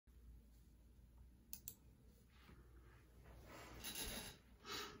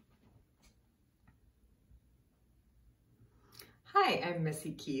Hi, I'm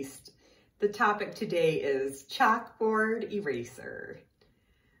Missy Keast. The topic today is chalkboard eraser.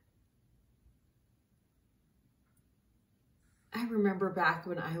 I remember back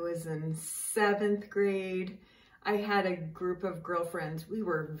when I was in 7th grade, I had a group of girlfriends. We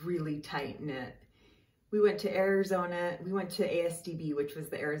were really tight-knit. We went to Arizona. We went to ASDB, which was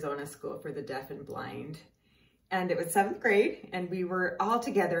the Arizona School for the Deaf and Blind. And it was 7th grade, and we were all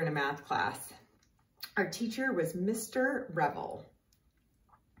together in a math class. Our teacher was Mr. Revel.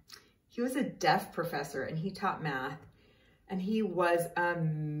 He was a deaf professor and he taught math, and he was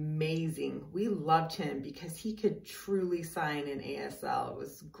amazing. We loved him because he could truly sign in ASL. It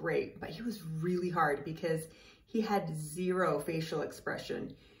was great, but he was really hard because he had zero facial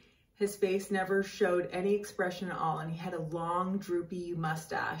expression. His face never showed any expression at all, and he had a long droopy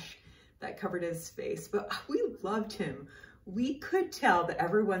mustache that covered his face, but we loved him. We could tell that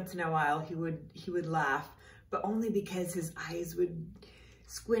every once in a while he would laugh, but only because his eyes would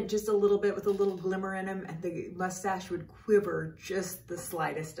squint just a little bit with a little glimmer in them, and the mustache would quiver just the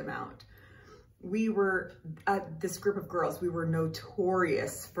slightest amount. We were, this group of girls, we were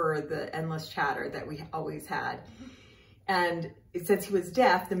notorious for the endless chatter that we always had. And since he was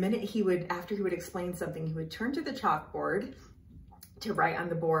deaf, the minute after he would explain something, he would turn to the chalkboard to write on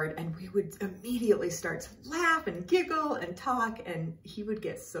the board, and we would immediately start to laugh and giggle and talk, and he would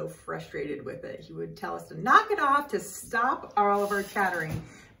get so frustrated with it. He would tell us to knock it off, to stop all of our chattering,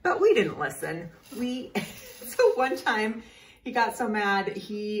 but we didn't listen. So one time he got so mad,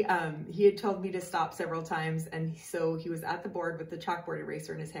 he had told me to stop several times, and so he was at the board with the chalkboard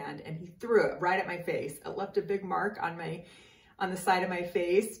eraser in his hand, and he threw it right at my face. It left a big mark on the side of my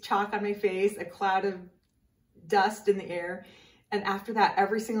face, chalk on my face, a cloud of dust in the air. And after that,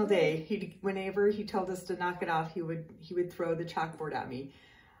 every single day, whenever he told us to knock it off, he would throw the chalkboard at me.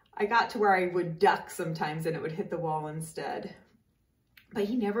 I got to where I would duck sometimes and it would hit the wall instead. But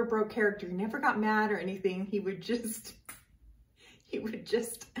he never broke character. He never got mad or anything. He would just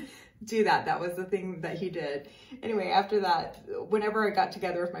do that. That was the thing that he did. Anyway, after that, whenever I got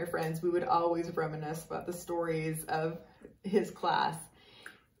together with my friends, we would always reminisce about the stories of his class.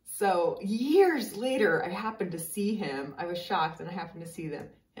 So years later, I happened to see him. I was shocked, and I happened to see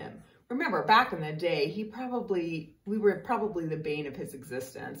him. Remember, back in the day, we were probably the bane of his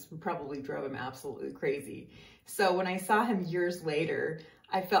existence. We probably drove him absolutely crazy. So when I saw him years later,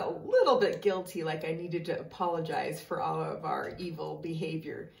 I felt a little bit guilty, like I needed to apologize for all of our evil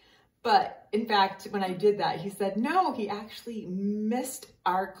behavior. But in fact, when I did that, he said, no, he actually missed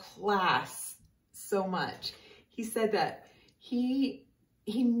our class so much. He said that he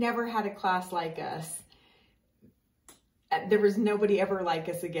never had a class like us. There was nobody ever like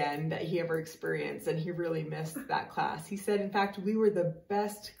us again that he ever experienced, and he really missed that class. He said, in fact, we were the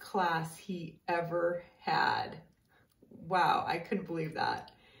best class he ever had. Wow, I couldn't believe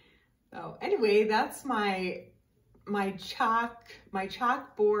that. So anyway, that's my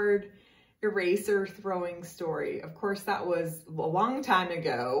chalkboard eraser throwing story. Of course, that was a long time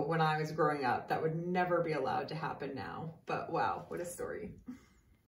ago when I was growing up. That would never be allowed to happen now. But wow, what a story.